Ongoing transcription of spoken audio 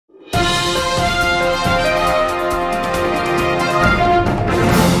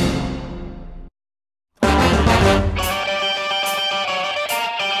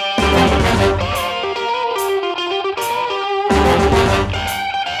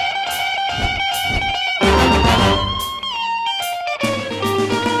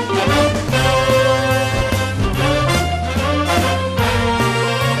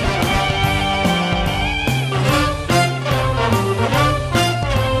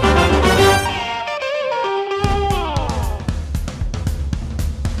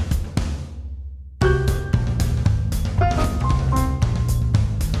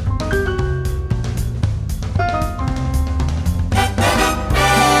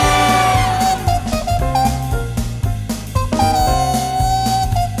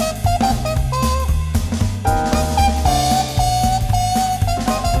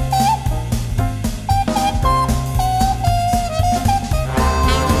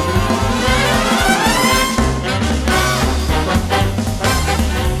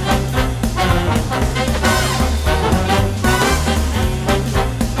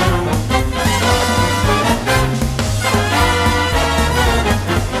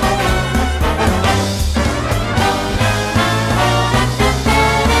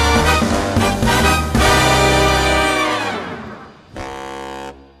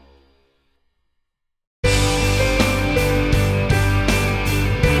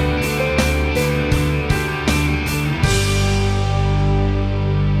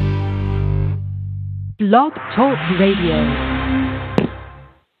Blog Talk Radio.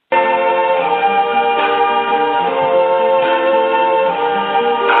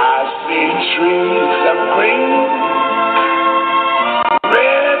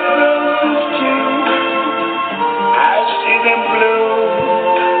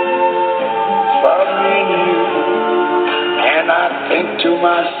 To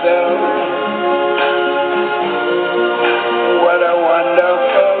myself, what a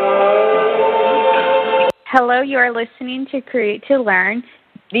wonderful world. Hello, you are listening to Create to Learn.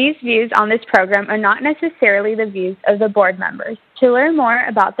 These views on this program are not necessarily the views of the board members. To learn more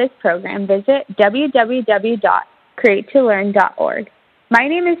about this program, visit www.createtolearn.org. My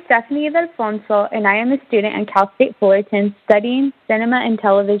name is Stephanie Alfonso, and I am a student at Cal State Fullerton studying cinema and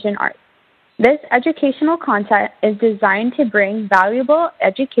television arts. This educational content is designed to bring valuable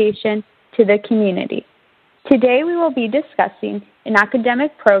education to the community. Today we will be discussing an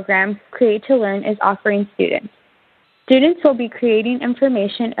academic program Create to Learn is offering students. Students will be creating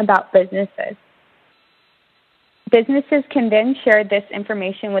information about businesses. Businesses can then share this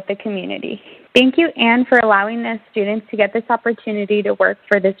information with the community. Thank you, Anne, for allowing the students to get this opportunity to work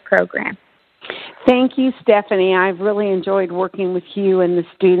for this program. Thank you, Stephanie. I've really enjoyed working with you and the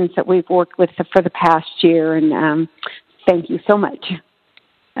students that we've worked with for the past year, and thank you so much.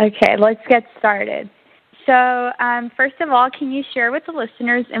 Okay, let's get started. So, first of all, can you share with the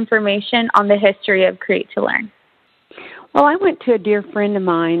listeners information on the history of Create to Learn? Well, I went to a dear friend of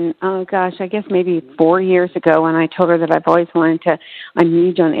mine, I guess maybe 4 years ago, and I told her that I've always wanted to, I'm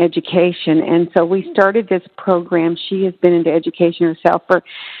huge on education, and so we started this program. She has been into education herself for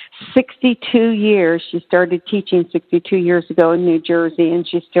 62 years. She started teaching 62 years ago in New Jersey, and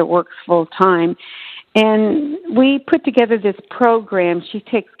she still works full time. And we put together this program. She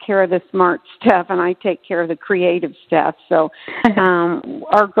takes care of the smart stuff, and I take care of the creative stuff. So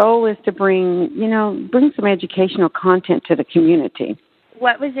our goal is to bring some educational content to the community.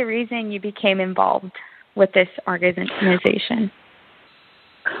 What was the reason you became involved with this organization?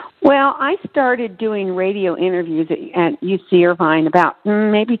 Well, I started doing radio interviews at UC Irvine about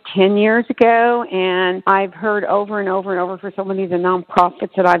maybe 10 years ago, and I've heard over and over and over for so many of the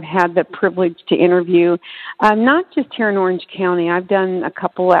nonprofits that I've had the privilege to interview, not just here in Orange County. I've done a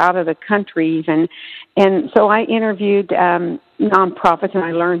couple out of the country even, and so I interviewed nonprofits, and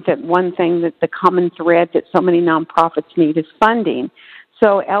I learned that one thing, that the common thread that so many nonprofits need is funding.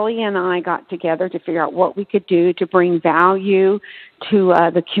 So Ellie and I got together to figure out what we could do to bring value to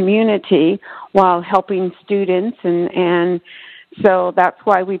the community while helping students, and so that's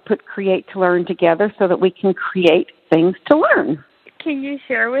why we put Create to Learn together, so that we can create things to learn. Can you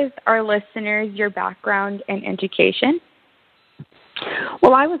share with our listeners your background in education?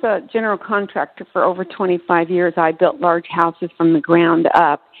 Well, I was a general contractor for over 25 years. I built large houses from the ground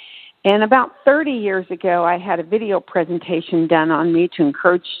up. And about 30 years ago, I had a video presentation done on me to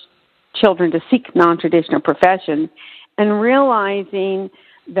encourage children to seek non-traditional professions, and realizing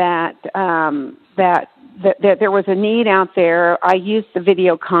that that there was a need out there. I used the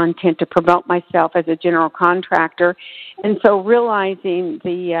video content to promote myself as a general contractor, and so realizing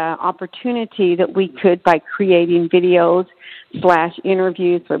the opportunity that we could, by creating videos /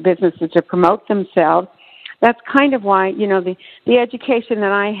 interviews for businesses to promote themselves. That's kind of why, the education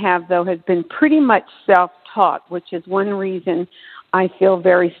that I have, though, has been pretty much self-taught, which is one reason I feel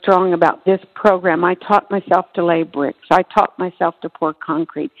very strong about this program. I taught myself to lay bricks. I taught myself to pour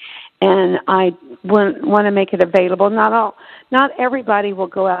concrete. And I want to make it available. Not everybody will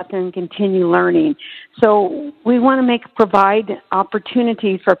go out there and continue learning. So we want to provide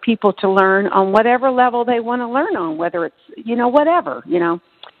opportunities for people to learn on whatever level they want to learn on, whether it's, whatever,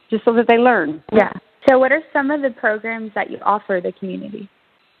 just so that they learn. Yeah. So what are some of the programs that you offer the community?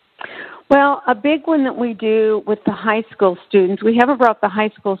 Well, a big one that we do with the high school students, we haven't brought the high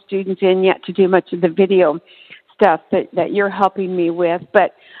school students in yet to do much of the video stuff that you're helping me with,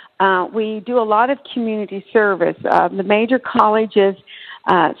 but we do a lot of community service. The major colleges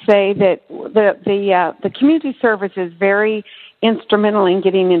say that the community service is very instrumental in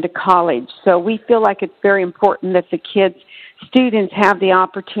getting into college. So we feel like it's very important that the students have the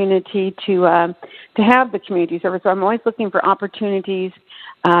opportunity to have the community service. So I'm always looking for opportunities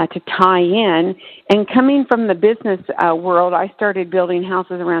to tie in. And coming from the business world, I started building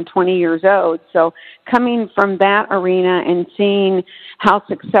houses around 20 years old. So coming from that arena and seeing how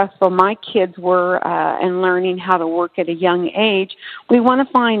successful my kids were and learning how to work at a young age, we want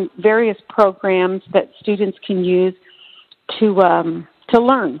to find various programs that students can use to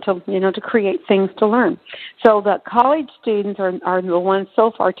learn, to create things to learn. So the college students are the ones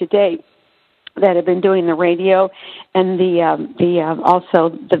so far to date that have been doing the radio and also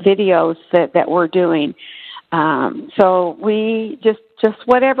the videos that we're doing. So we just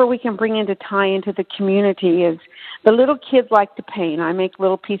whatever we can bring in to tie into the community. Is the little kids like to paint. I make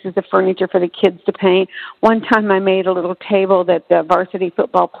little pieces of furniture for the kids to paint. One time I made a little table that the varsity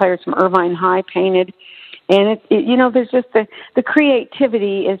football players from Irvine High painted. And there's just the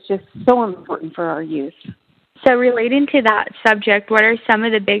creativity is just so important for our youth. So relating to that subject, what are some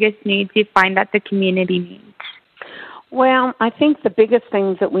of the biggest needs you find that the community needs? Well, I think the biggest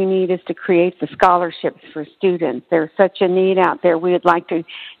things that we need is to create the scholarships for students. There's such a need out there. We would like to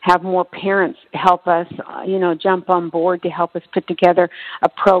have more parents help us, jump on board to help us put together a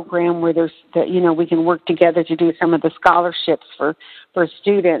program where we can work together to do some of the scholarships for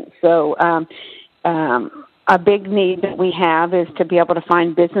students. So, a big need that we have is to be able to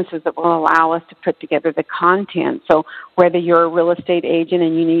find businesses that will allow us to put together the content. So whether you're a real estate agent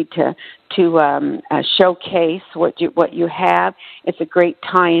and you need to showcase what you have, it's a great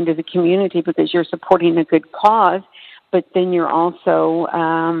tie into the community because you're supporting a good cause, but then you're also,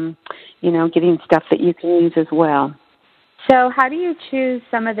 getting stuff that you can use as well. So how do you choose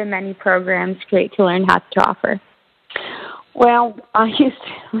some of the many programs Create to Learn has to offer? Well,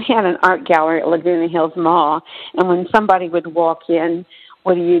 we had an art gallery at Laguna Hills Mall, and when somebody would walk in,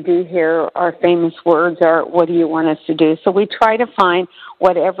 what do you do here? Our famous words are, what do you want us to do? So we try to find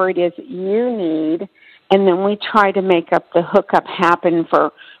whatever it is you need, and then we try to make up the hookup happen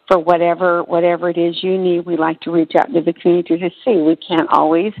for whatever it is you need. We like to reach out to the community to see. We can't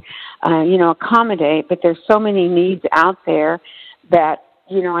always, accommodate, but there's so many needs out there that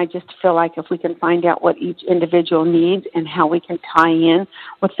I just feel like if we can find out what each individual needs and how we can tie in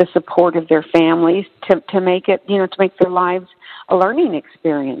with the support of their families to make it, to make their lives a learning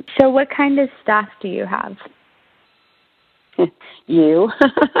experience. So what kind of staff do you have? You.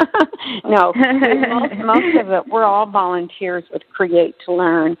 No, most of it, we're all volunteers with Create to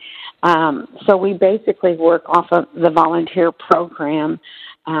Learn. So we basically work off of the volunteer program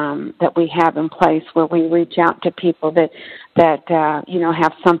that we have in place, where we reach out to people that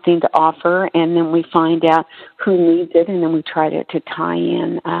have something to offer, and then we find out who needs it, and then we try to tie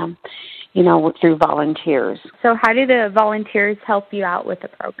in, through volunteers. So how do the volunteers help you out with the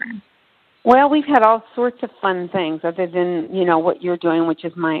program? Well, we've had all sorts of fun things other than, what you're doing, which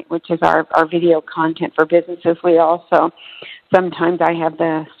is our video content for businesses. We also, sometimes I have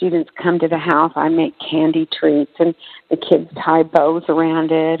the students come to the house. I make candy treats, and the kids tie bows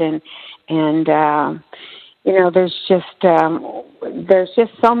around it, and there's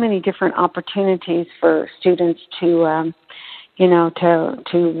just so many different opportunities for students to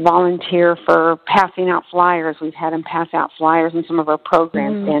volunteer for passing out flyers. We've had them pass out flyers in some of our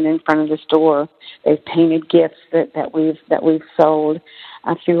programs, stand in front of the store. They've painted gifts that we've sold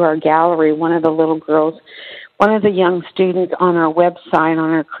through our gallery. One of the young students on our website,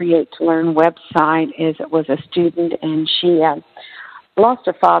 on our Create to Learn website, was a student, and she lost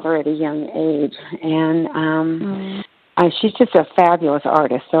her father at a young age, and she's just a fabulous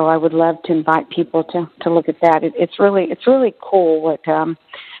artist. So I would love to invite people to look at that. It's really cool what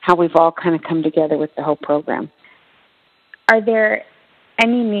how we've all kind of come together with the whole program. Are there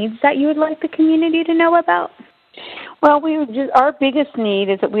any needs that you would like the community to know about? Well, our biggest need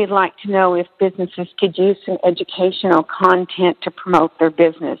is that we'd like to know if businesses could use some educational content to promote their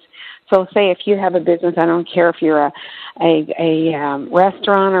business. So say if you have a business, I don't care if you're a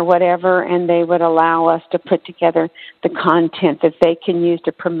restaurant or whatever, and they would allow us to put together the content that they can use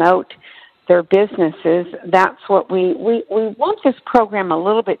to promote their businesses. That's what we want this program a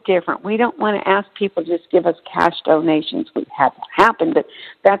little bit different. We don't want to ask people to just give us cash donations. We've had that happen, but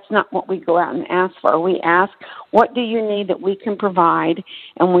that's not what we go out and ask for. We ask, what do you need that we can provide?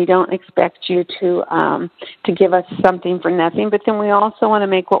 And we don't expect you to give us something for nothing, but then we also want to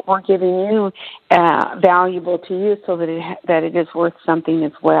make what we're giving you valuable to you, so that it is worth something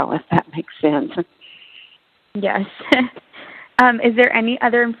as well, if that makes sense. Yes. Is there any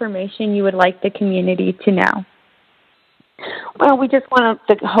other information you would like the community to know? Well, we just want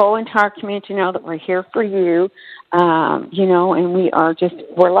the whole entire community to know that we're here for you, and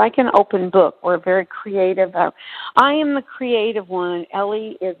we're like an open book. We're very creative. I am the creative one.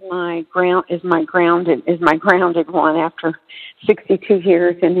 Ellie is my grounded one after 62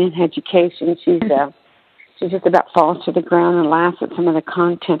 years in education. She just about falls to the ground and laughs at some of the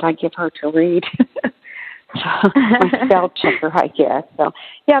content I give her to read. My spell checker, I guess. So,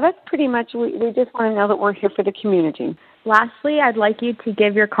 yeah, that's pretty much, we just want to know that we're here for the community. Lastly, I'd like you to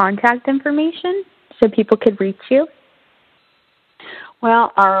give your contact information so people could reach you.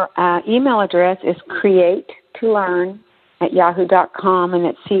 Well, our email address is createtolearn at yahoo.com, and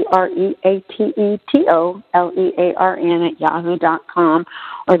it's CREATETOLEARN at yahoo.com,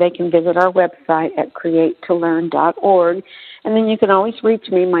 or they can visit our website at createtolearn.org. And then you can always reach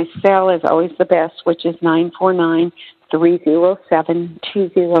me. My cell is always the best, which is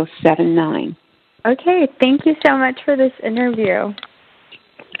 949-307-2079. Okay, thank you so much for this interview.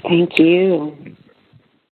 Thank you.